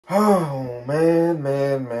Oh, man.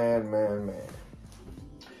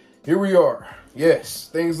 Here we are. Yes,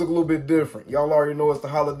 things look a little bit different. Y'all already know it's the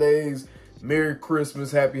holidays. Merry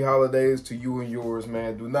Christmas, happy holidays to you and yours,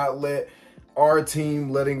 man. Do not let our team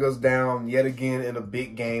letting us down yet again in a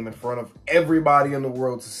big game in front of everybody in the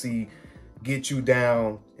world to see get you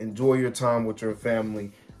down. Enjoy your time with your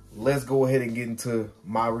family. Let's go ahead and get into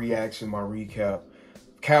my reaction, my recap.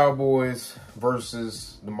 Cowboys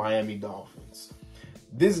versus the Miami Dolphins.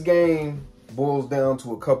 This game boils down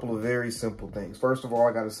to a couple of very simple things. First of all,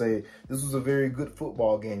 I got to say, this was a very good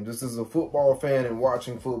football game. Just as a football fan and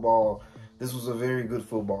watching football, this was a very good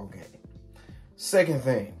football game. Second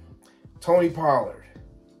thing, Tony Pollard.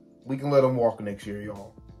 We can let him walk next year,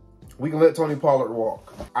 y'all. We can let Tony Pollard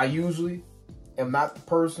walk. I usually am not the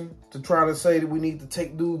person to try to say that we need to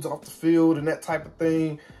take dudes off the field and that type of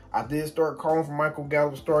thing. I did start calling for Michael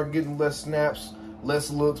Gallup, start getting less snaps,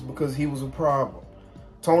 less looks because he was a problem.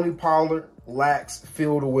 Tony Pollard lacks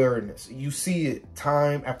field awareness. You see it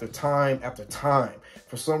time after time after time.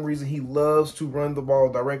 For some reason, he loves to run the ball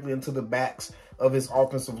directly into the backs of his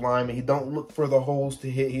offensive linemen. He don't look for the holes to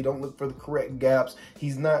hit. He don't look for the correct gaps.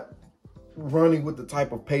 He's not running with the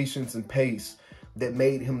type of patience and pace that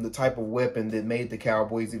made him the type of weapon that made the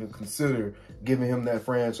Cowboys even consider giving him that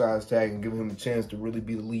franchise tag and giving him a chance to really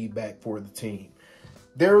be the lead back for the team.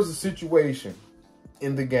 There was a situation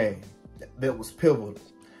in the game that was pivotal.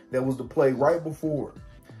 That was the play right before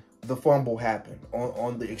the fumble happened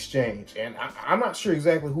on the exchange. And I'm not sure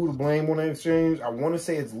exactly who to blame on that exchange. I want to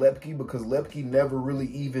say it's Lepke because Lepke never really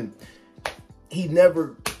even, he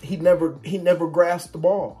never grasped the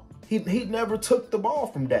ball. He never took the ball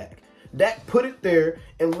from Dak. Dak put it there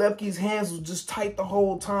and Lepke's hands was just tight the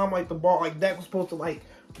whole time like Dak was supposed to like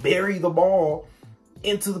bury the ball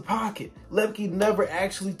into the pocket. Lepke never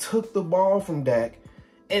actually took the ball from Dak.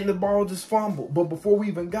 And the ball just fumbled. But before we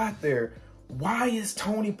even got there, why is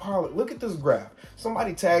Tony Pollard? Look at this graph.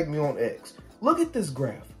 Somebody tagged me on X. Look at this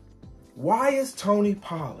graph. Why is Tony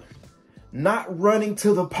Pollard not running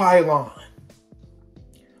to the pylon?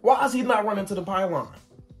 Why is he not running to the pylon?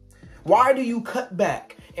 Why do you cut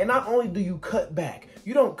back? And not only do you cut back,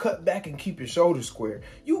 you don't cut back and keep your shoulders square.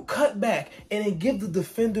 You cut back and then give the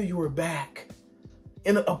defender your back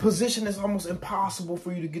in a position that's almost impossible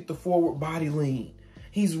for you to get the forward body lean.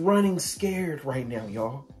 He's running scared right now,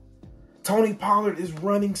 y'all. Tony Pollard is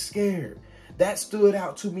running scared. That stood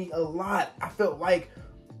out to me a lot. I felt like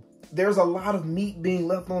there's a lot of meat being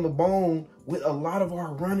left on the bone with a lot of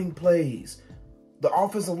our running plays. The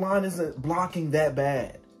offensive line isn't blocking that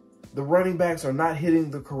bad. The running backs are not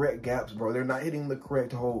hitting the correct gaps, bro. They're not hitting the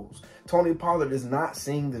correct holes. Tony Pollard is not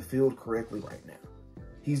seeing the field correctly right now.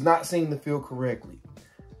 He's not seeing the field correctly.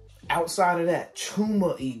 Outside of that,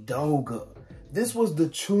 Chuma Edoga. This was the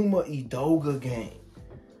Chuma Edoga game.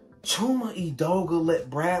 Chuma Edoga let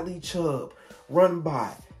Bradley Chubb run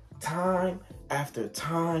by time after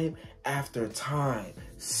time after time.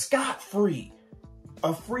 Scot-free.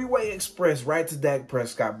 A freeway express right to Dak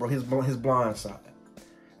Prescott, bro. His blind side.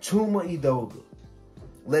 Chuma Edoga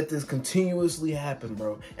let this continuously happen,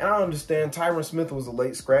 bro. And I understand Tyron Smith was a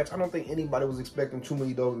late scratch. I don't think anybody was expecting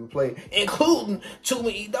Chuma Edoga to play, including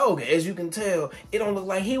Chuma Edoga. As you can tell, it don't look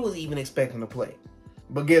like he was even expecting to play.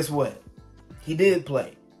 But guess what? He did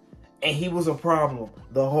play. And he was a problem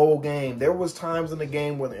the whole game. There was times in the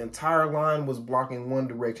game where the entire line was blocking one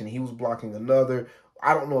direction. He was blocking another.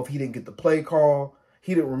 I don't know if he didn't get the play call.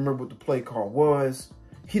 He didn't remember what the play call was.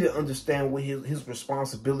 He didn't understand what his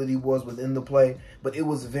responsibility was within the play, but it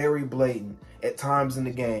was very blatant at times in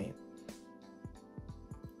the game.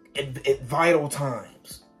 At vital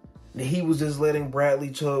times. He was just letting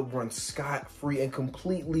Bradley Chubb run scot-free and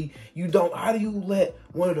completely, how do you let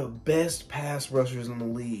one of the best pass rushers in the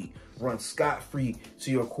league run scot-free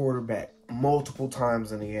to your quarterback multiple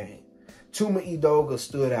times in the game? Chuma Edoga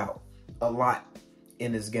stood out a lot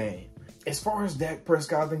in this game. As far as Dak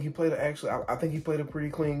Prescott, I think he played a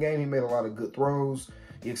pretty clean game. He made a lot of good throws.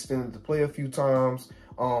 He extended the play a few times.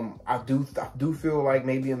 I do feel like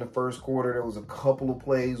maybe in the first quarter there was a couple of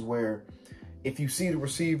plays where if you see the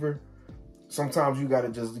receiver, sometimes you gotta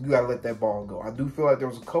let that ball go. I do feel like there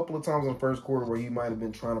was a couple of times in the first quarter where he might have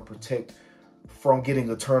been trying to protect from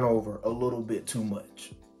getting a turnover a little bit too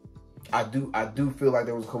much. I do feel like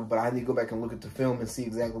there was a couple, but I need to go back and look at the film and see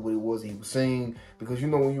exactly what it was he was saying. Because,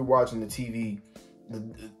 when you're watching the TV,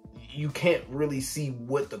 you can't really see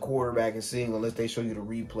what the quarterback is seeing unless they show you the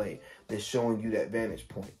replay that's showing you that vantage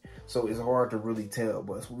point. So it's hard to really tell.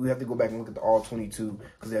 But we have to go back and look at the all 22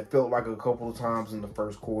 because it felt like a couple of times in the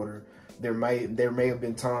first quarter. There may have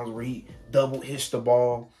been times where he double hitched the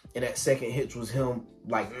ball And that second hitch was him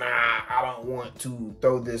like, nah, I don't want to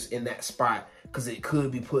throw this in that spot because it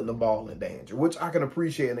could be putting the ball in danger, which I can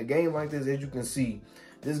appreciate. In a game like this, as you can see,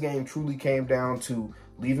 this game truly came down to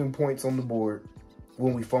leaving points on the board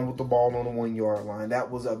when we fumbled the ball on the 1 yard line. That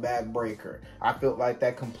was a backbreaker. I felt like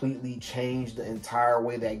that completely changed the entire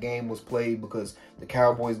way that game was played because the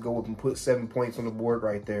Cowboys go up and put 7 points on the board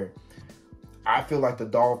right there. I feel like the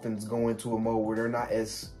Dolphins go into a mode where they're not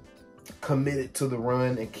as committed to the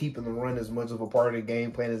run and keeping the run as much of a part of the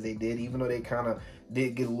game plan as they did, even though they kind of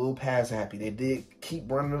did get a little pass happy. They did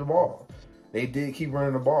keep running the ball. They did keep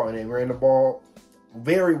running the ball, and they ran the ball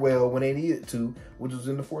very well when they needed to, which was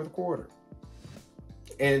in the fourth quarter.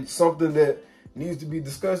 And something that needs to be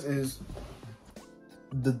discussed is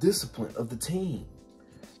the discipline of the team.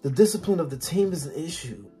 The discipline of the team is an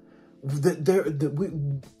issue.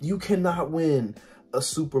 You cannot win a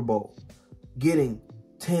Super Bowl getting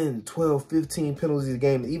 10, 12, 15 penalties a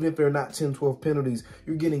game. Even if they're not 10, 12 penalties,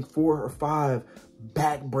 you're getting 4 or 5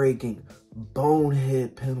 back-breaking,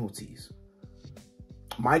 bonehead penalties.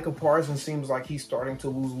 Micah Parsons seems like he's starting to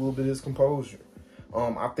lose a little bit of his composure.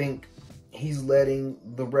 I think he's letting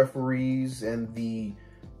the referees and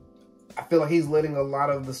I feel like he's letting a lot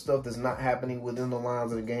of the stuff that's not happening within the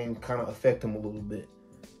lines of the game kind of affect him a little bit.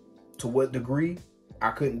 To what degree, I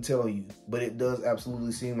couldn't tell you, but it does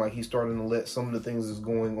absolutely seem like he's starting to let some of the things that's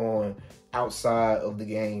going on outside of the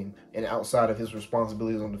game and outside of his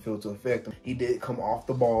responsibilities on the field to affect him. He did come off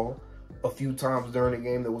the ball a few times during the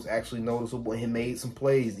game that was actually noticeable, and he made some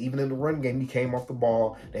plays. Even in the run game, he came off the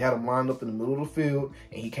ball. They had him lined up in the middle of the field,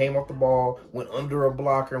 and he came off the ball, went under a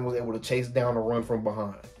blocker, and was able to chase down a run from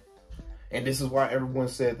behind. And this is why everyone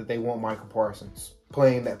said that they want Micah Parsons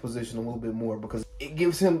playing that position a little bit more, because it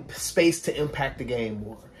gives him space to impact the game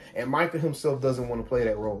more. And Micah himself doesn't want to play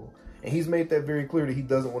that role. And he's made that very clear that he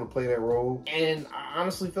doesn't want to play that role. And I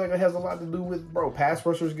honestly feel like it has a lot to do with, pass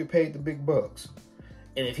rushers get paid the big bucks.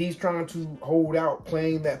 And if he's trying to hold out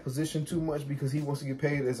playing that position too much because he wants to get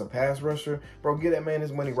paid as a pass rusher, give that man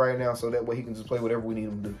his money right now so that way he can just play whatever we need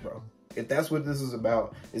him to do, bro. If that's what this is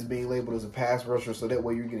about, is being labeled as a pass rusher so that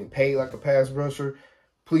way you're getting paid like a pass rusher,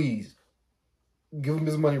 please give him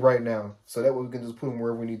his money right now so that way we can just put him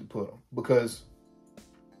wherever we need to put him. Because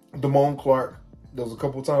Damone Clark, there was a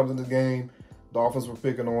couple times in the game, Dolphins were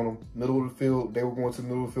picking on him. Middle of the field, they were going to the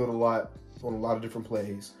middle of the field a lot on a lot of different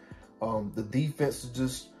plays. The defense is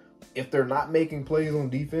just, if they're not making plays on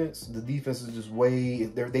defense, the defense is just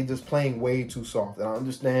they just playing way too soft. And I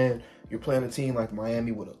understand you're playing a team like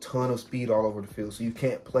Miami with a ton of speed all over the field, so you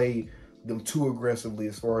can't play them too aggressively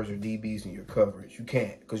as far as your DBs and your coverage. You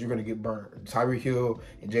can't, because you're going to get burned. Tyreek Hill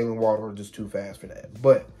and Jalen Waddle are just too fast for that.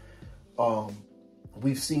 But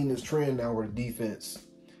we've seen this trend now where the defense,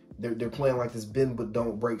 they're playing like this bend but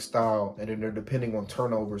don't break style, and then they're depending on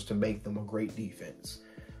turnovers to make them a great defense.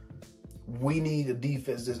 We need a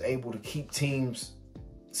defense that's able to keep teams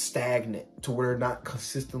stagnant to where they're not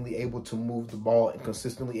consistently able to move the ball and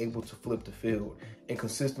consistently able to flip the field and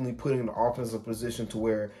consistently putting the offense in a position to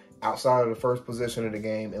where outside of the first possession of the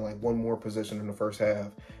game and like one more possession in the first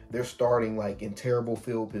half, they're starting like in terrible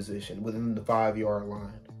field position within the 5-yard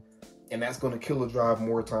line. And that's going to kill a drive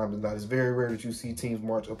more times than not. It's very rare that you see teams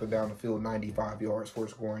march up and down the field 95 yards for a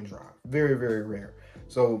scoring drive. Very, very rare.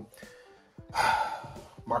 So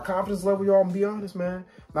my confidence level, y'all, I'm gonna be honest, man.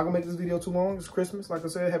 I'm not gonna make this video too long. It's Christmas, like I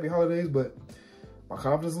said, happy holidays, but my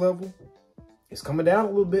confidence level is coming down a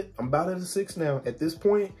little bit. I'm about at a 6 now. At this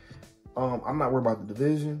point, I'm not worried about the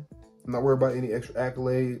division. I'm not worried about any extra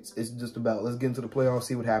accolades. It's just about, let's get into the playoffs,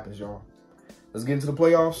 see what happens, y'all. Let's get into the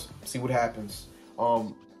playoffs, see what happens.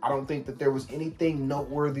 I don't think that there was anything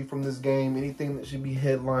noteworthy from this game, anything that should be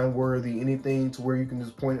headline worthy, anything to where you can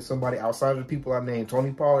just point at somebody outside of the people I named.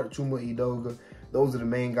 Tony Pollard, Chuma Edoga, those are the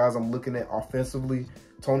main guys I'm looking at offensively.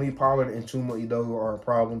 Tony Pollard and Chuma Edoga are a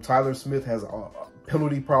problem. Tyler Smith has a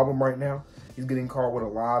penalty problem right now. He's getting caught with a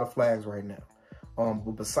lot of flags right now.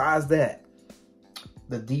 But besides that,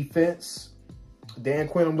 the defense, Dan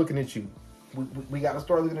Quinn, I'm looking at you. We got to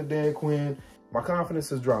start looking at Dan Quinn. My confidence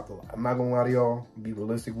has dropped a lot. I'm not going to lie to y'all, be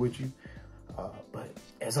realistic with you. But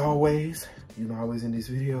as always, you know, always in these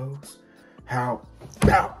videos, how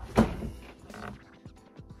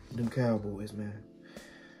them Cowboys, man.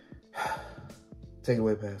 Take it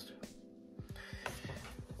away, Pastor.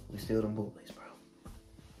 We still them bullies,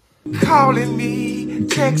 bro. Calling me,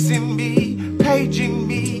 texting me, paging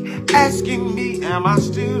me, asking me, am I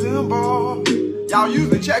still them boys? Y'all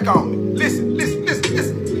usually check on me. Listen.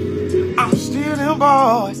 I'm still them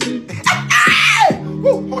boys. Hey!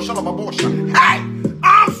 Woo! Hey!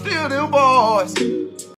 I'm still them boys.